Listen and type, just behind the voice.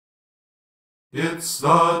It's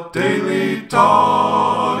the Daily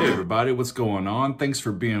Dog. Hey everybody, what's going on? Thanks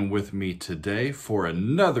for being with me today for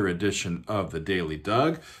another edition of the Daily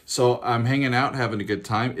Doug. So I'm hanging out, having a good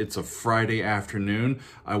time. It's a Friday afternoon.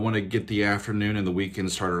 I want to get the afternoon and the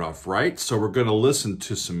weekend started off right. So we're going to listen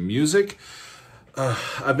to some music.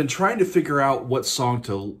 I've been trying to figure out what song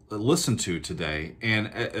to listen to today, and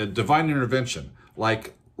a divine intervention.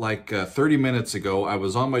 Like 30 minutes ago, I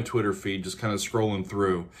was on my Twitter feed just kind of scrolling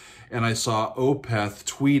through, and I saw Opeth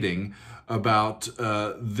tweeting about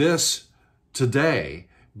this today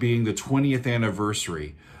being the 20th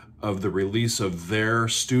anniversary of the release of their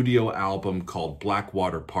studio album called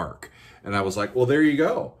Blackwater Park. And I was like, well, there you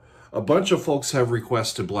go. A bunch of folks have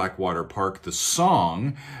requested Blackwater Park, the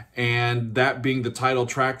song, and that being the title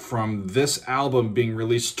track from this album being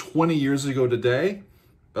released 20 years ago today.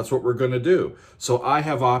 That's what we're going to do. So I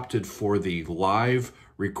have opted for the live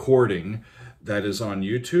recording that is on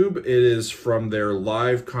YouTube. It is from their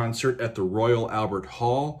live concert at the Royal Albert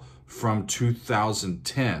Hall from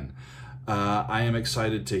 2010. I am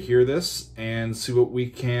excited to hear this and see what we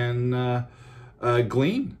can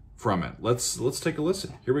glean from it. Let's take a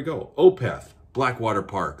listen. Here we go. Opeth, Blackwater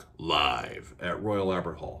Park, live at Royal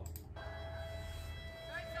Albert Hall.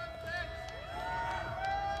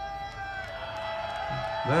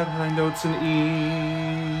 That high note's an E.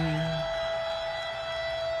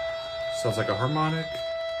 Sounds like a harmonic.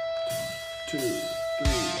 2, 3.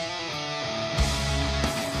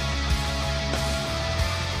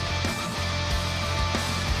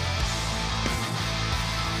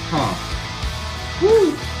 Huh.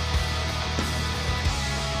 Woo!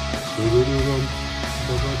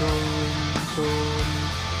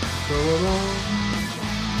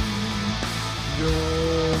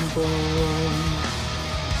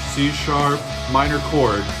 C sharp minor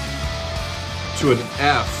chord to an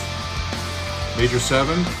F major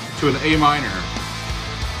 7 to an A minor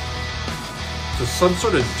to some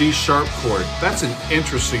sort of D sharp chord. That's an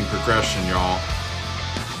interesting progression, y'all.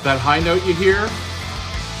 That high note you hear,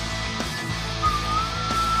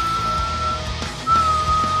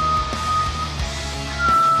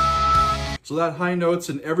 so that high note's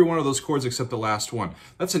in every one of those chords except the last one.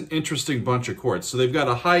 That's an interesting bunch of chords. So they've got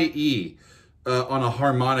a high E on a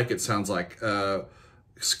harmonic, it sounds like,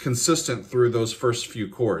 consistent through those first few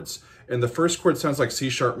chords. And the first chord sounds like C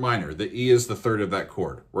sharp minor. The E is the third of that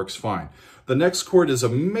chord. Works fine. The next chord is a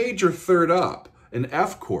major third up, an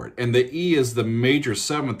F chord, and the E is the major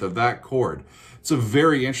 7th of that chord. It's a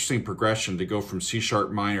very interesting progression to go from C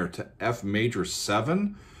sharp minor to F major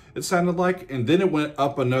 7, it sounded like, and then it went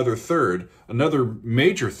up another third, another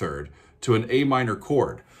major third, to an A minor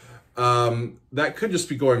chord. That could just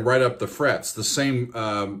be going right up the frets, the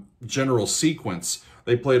same general sequence.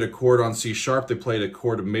 They played a chord on C sharp, they played a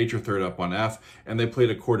chord of major third up on F, and they played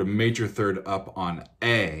a chord of major third up on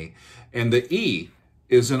A. And the E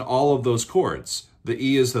is in all of those chords. The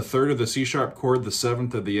E is the third of the C sharp chord, the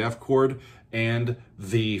 7th of the F chord, and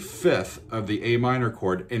the 5th of the A minor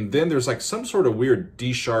chord. And then there's like some sort of weird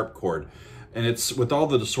D sharp chord. And it's, with all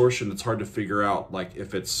the distortion, it's hard to figure out like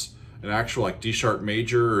if it's an actual like D sharp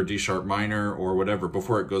major or D sharp minor or whatever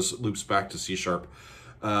before it loops back to C sharp.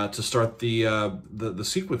 To start the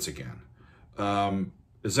sequence again.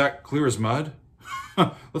 Is that clear as mud?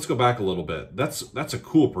 Let's go back a little bit. That's a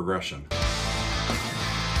cool progression.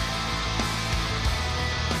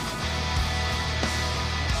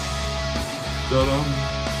 Da-dum,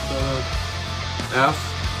 da-dum. F,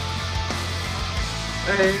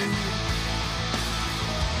 A,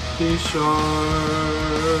 D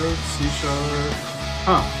sharp, C sharp.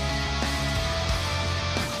 Huh.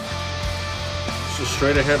 A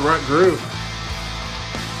straight ahead rock groove.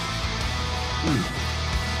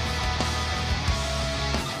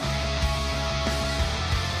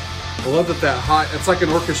 I love that high, it's like an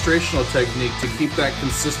orchestrational technique to keep that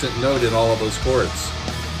consistent note in all of those chords.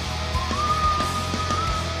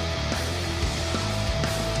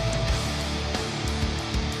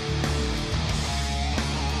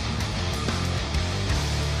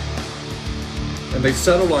 And they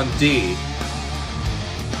settled on D.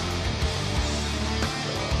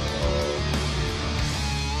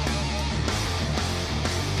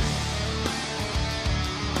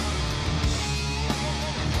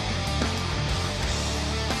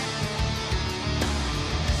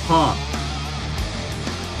 Huh.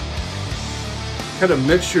 Kind of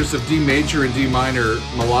mixtures of D major and D minor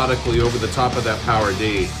melodically over the top of that power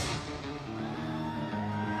D.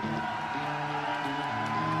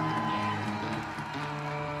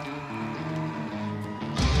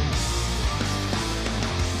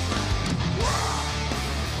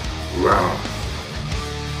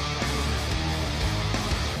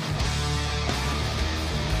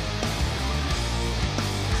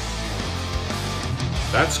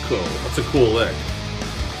 That's cool. That's a cool lick.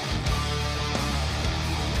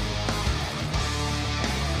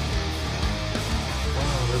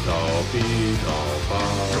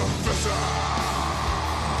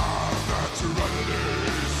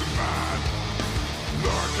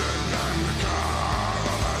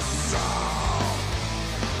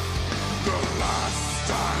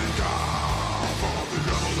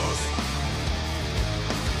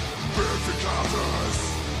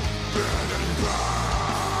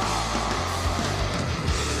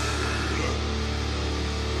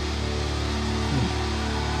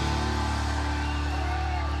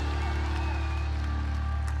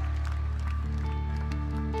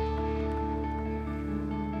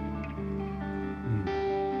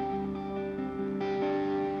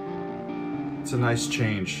 It's a nice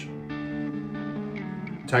change.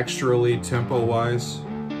 Texturally, tempo-wise.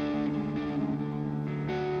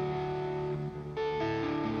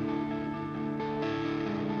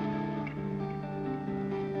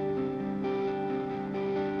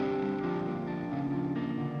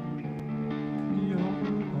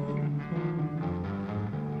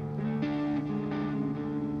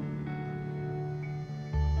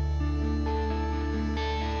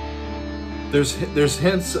 There's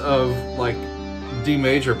hints of like D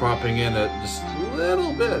major popping in at just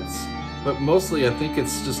little bits, but mostly I think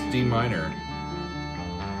it's just D minor.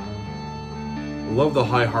 Love the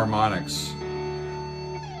high harmonics.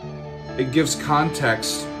 It gives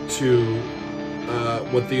context to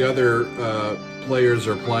what the other players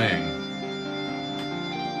are playing.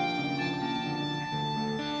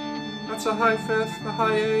 That's a high fifth, a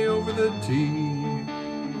high A over the D.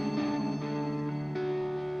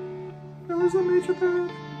 There was a major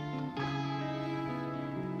third.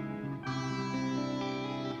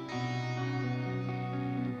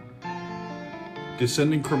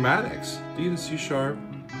 Descending chromatics. D to C sharp,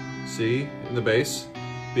 C in the bass,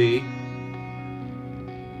 B.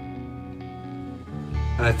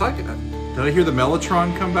 And I thought, did I hear the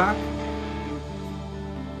mellotron come back?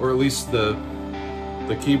 Or at least the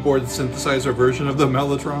keyboard synthesizer version of the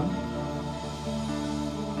mellotron?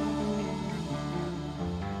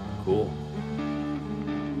 Cool.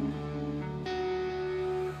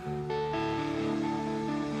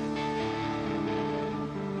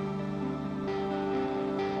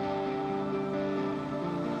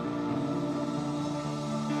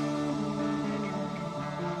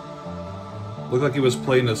 Looked like he was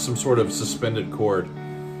playing some sort of suspended chord.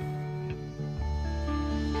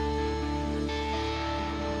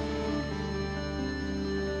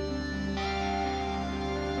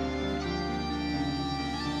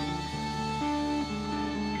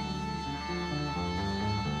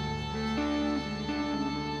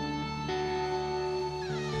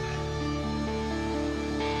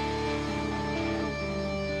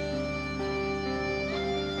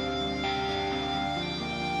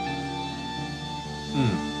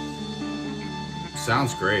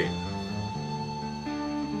 Sounds great.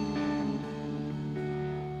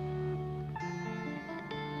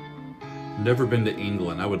 Never been to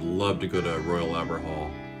England. I would love to go to Royal Albert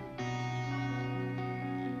Hall.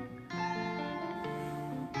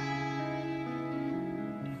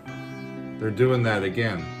 They're doing that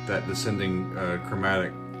again, that descending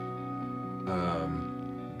chromatic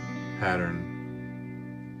pattern.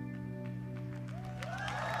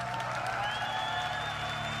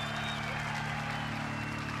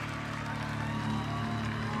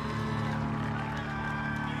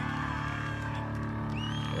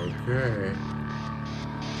 Okay.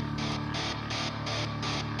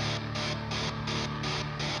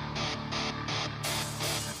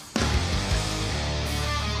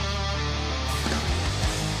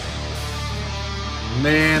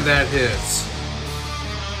 Man, that hits.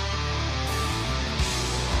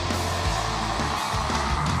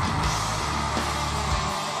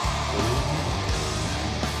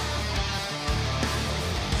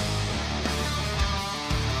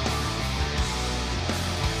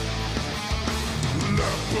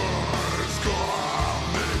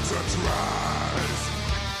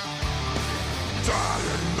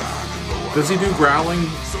 Does he do growling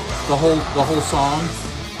the whole song?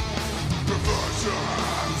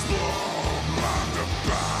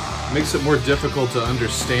 Makes it more difficult to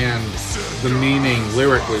understand the meaning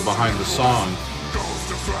lyrically behind the song.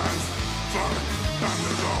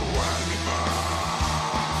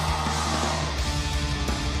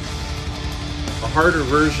 A harder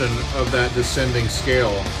version of that descending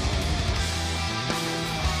scale.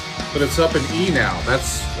 But it's up in E now.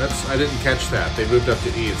 That's I didn't catch that. They moved up to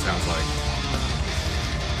E, it sounds like.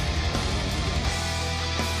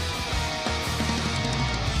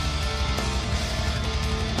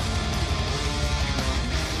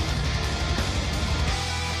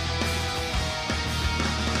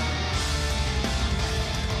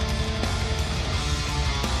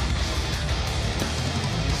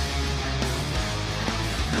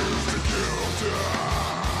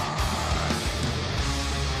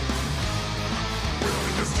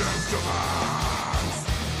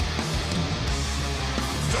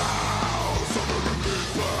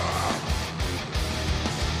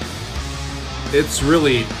 it's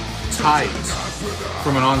really tight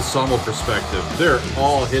from an ensemble perspective. They're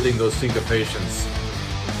all hitting those syncopations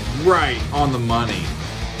right on the money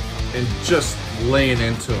and just laying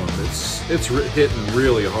into them. It's hitting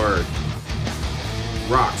really hard.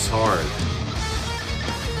 Rocks hard.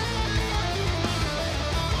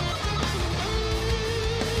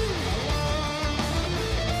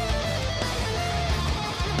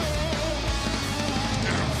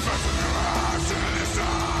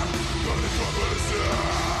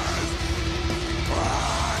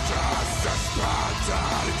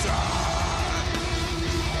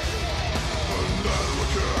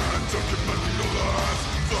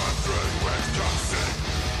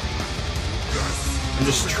 I'm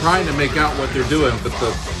just trying to make out what they're doing, but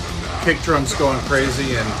the kick drum's going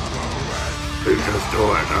crazy and They're just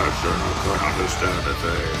doing this and I can't understand a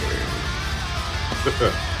thing.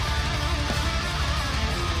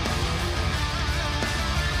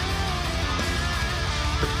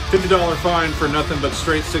 $50 fine for nothing but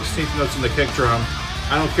straight 16th notes in the kick drum.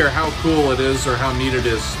 I don't care how cool it is or how neat it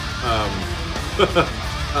is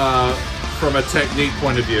from a technique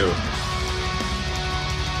point of view.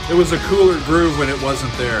 It was a cooler groove when it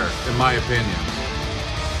wasn't there, in my opinion.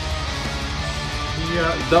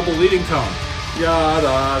 Yeah, double leading tone.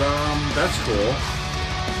 Ya-da-dum. That's cool.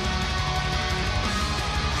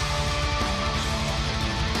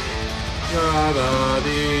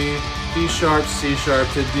 Ya-da-dee. D sharp, C sharp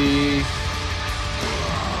to D.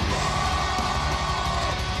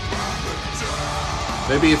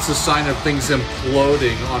 Maybe it's a sign of things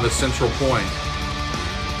imploding on a central point.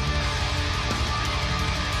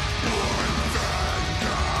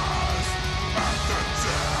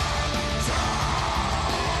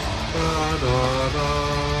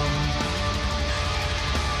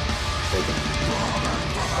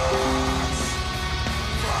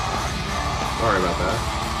 Sorry about that.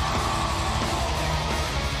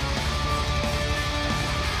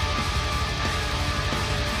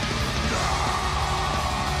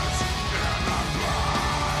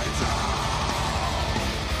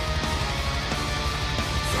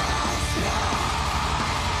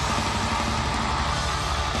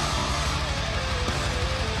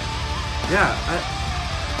 Yeah,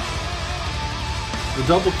 the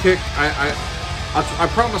double kick, I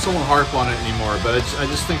promise I won't harp on it anymore, but I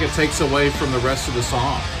just think it takes away from the rest of the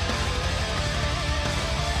song.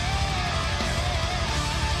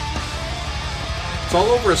 It's all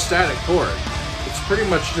over a static chord. It's pretty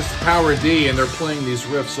much just power D, and they're playing these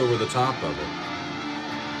riffs over the top of it.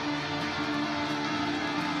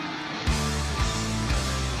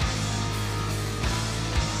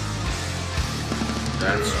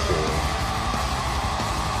 That's cool.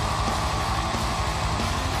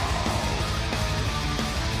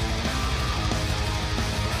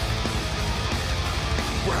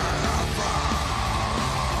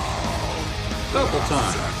 Double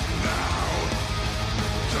time.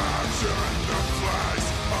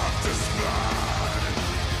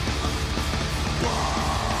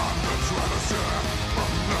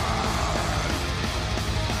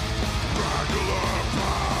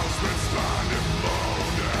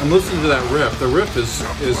 I'm listening to that riff. The riff is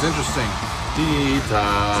interesting. Dee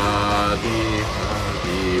da dee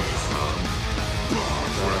dee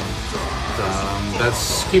dum. That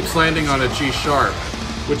keeps landing on a G sharp,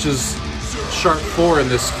 which is sharp 4 in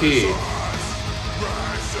this key.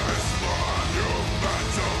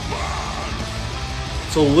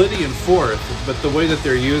 It's a Lydian fourth, but the way that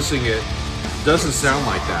they're using it doesn't sound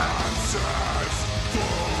like that.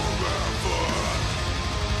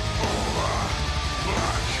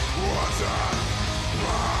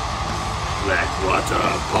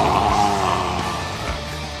 Blackwater Park.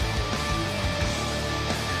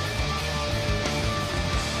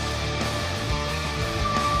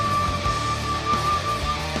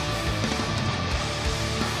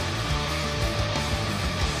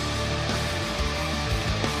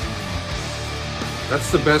 That's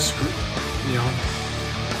the best, you know,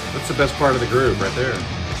 that's the best part of the groove right there.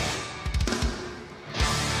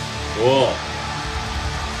 Cool.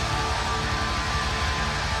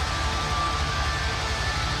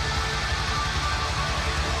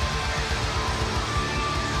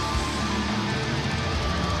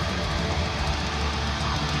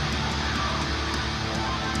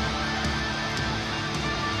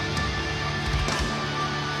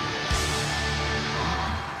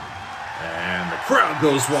 Crowd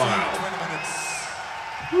goes wild.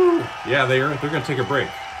 Woo. Yeah, they're going to take a break.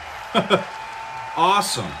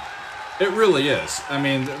 Awesome. It really is. I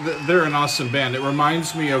mean, they're an awesome band. It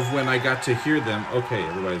reminds me of when I got to hear them. Okay,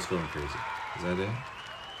 everybody's going crazy. Is that it?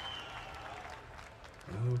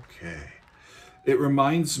 Okay. It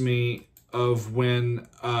reminds me of when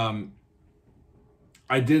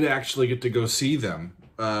I did actually get to go see them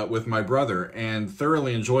with my brother and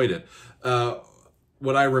thoroughly enjoyed it.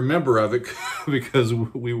 What I remember of it, because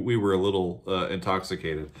we were a little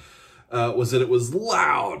intoxicated, was that it was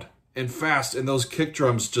loud and fast, and those kick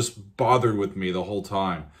drums just bothered with me the whole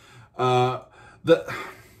time. I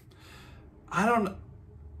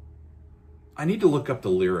need to look up the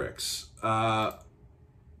lyrics. I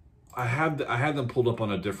had them pulled up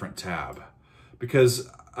on a different tab because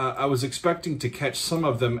I was expecting to catch some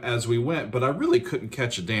of them as we went, but I really couldn't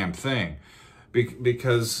catch a damn thing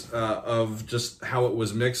because of just how it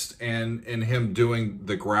was mixed and him doing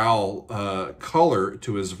the growl color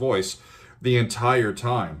to his voice the entire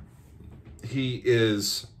time. He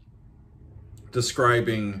is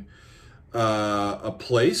describing a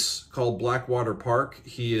place called Blackwater Park.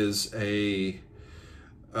 He is I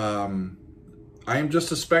am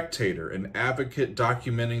just a spectator, an advocate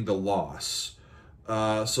documenting the loss.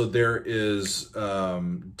 So there is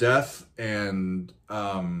death and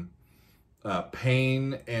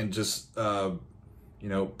pain and just,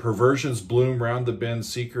 perversions bloom round the bend,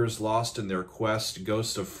 seekers lost in their quest,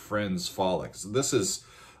 ghosts of friends frolics. This is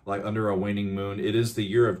like under a waning moon. It is the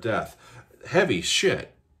year of death. Heavy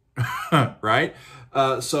shit, right?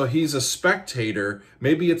 So he's a spectator.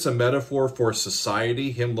 Maybe it's a metaphor for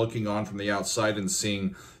society, him looking on from the outside and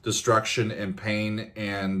seeing destruction and pain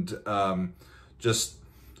and just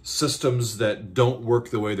systems that don't work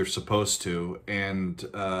the way they're supposed to, and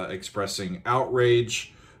expressing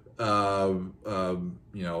outrage, just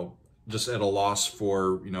at a loss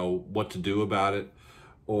for, what to do about it,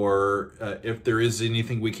 or if there is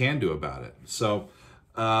anything we can do about it. So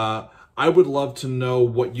I would love to know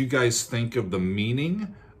what you guys think of the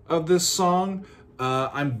meaning of this song.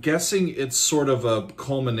 I'm guessing it's sort of a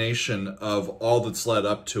culmination of all that's led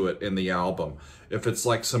up to it in the album. If it's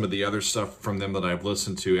like some of the other stuff from them that I've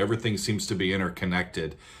listened to, everything seems to be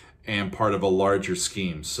interconnected and part of a larger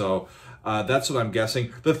scheme. So that's what I'm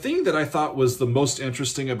guessing. The thing that I thought was the most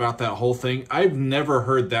interesting about that whole thing, I've never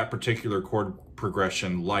heard that particular chord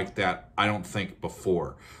progression like that, I don't think,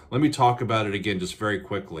 before. Let me talk about it again just very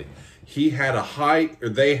quickly. They had a high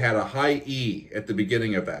E at the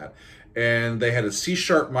beginning of that, and they had a C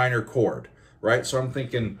sharp minor chord, right? So I'm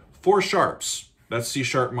thinking 4 sharps. That's C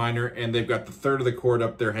sharp minor, and they've got the third of the chord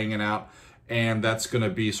up there hanging out, and that's going to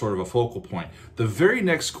be sort of a focal point. The very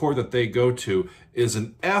next chord that they go to is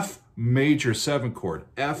an F major 7 chord,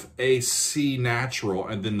 F, A, C natural,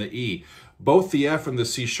 and then the E. Both the F and the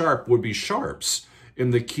C sharp would be sharps in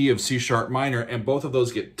the key of C sharp minor, and both of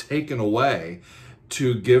those get taken away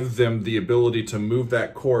to give them the ability to move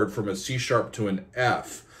that chord from a C sharp to an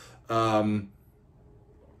F.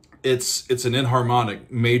 It's an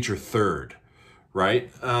enharmonic major third, right?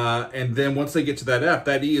 And then once they get to that F,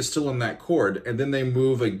 that E is still in that chord, and then they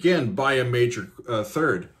move again by a major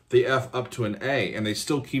third, the F up to an A, and they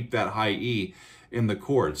still keep that high E in the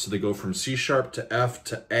chord. So they go from C sharp to F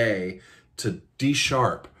to A to D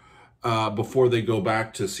sharp before they go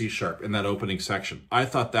back to C sharp in that opening section. I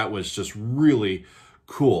thought that was just really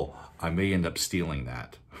cool. I may end up stealing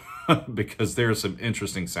that because there are some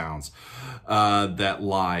interesting sounds that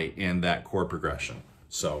lie in that chord progression.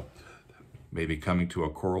 So maybe coming to a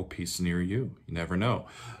choral piece near you. You never know.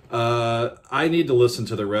 I need to listen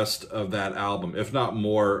to the rest of that album, if not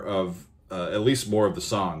more of, at least more of the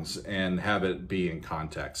songs, and have it be in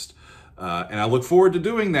context. And I look forward to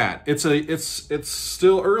doing that. It's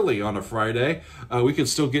still early on a Friday. We could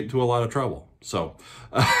still get into a lot of trouble. So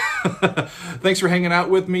thanks for hanging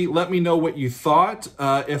out with me. Let me know what you thought.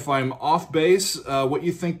 If I'm off base, what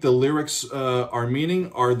you think the lyrics are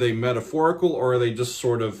meaning. Are they metaphorical, or are they just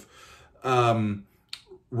sort of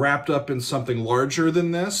wrapped up in something larger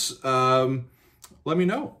than this? Let me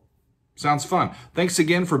know. Sounds fun. Thanks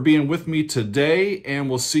again for being with me today, and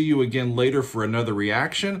we'll see you again later for another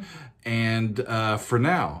reaction. And for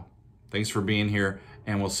now, thanks for being here,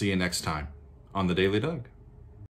 and we'll see you next time on The Daily Doug.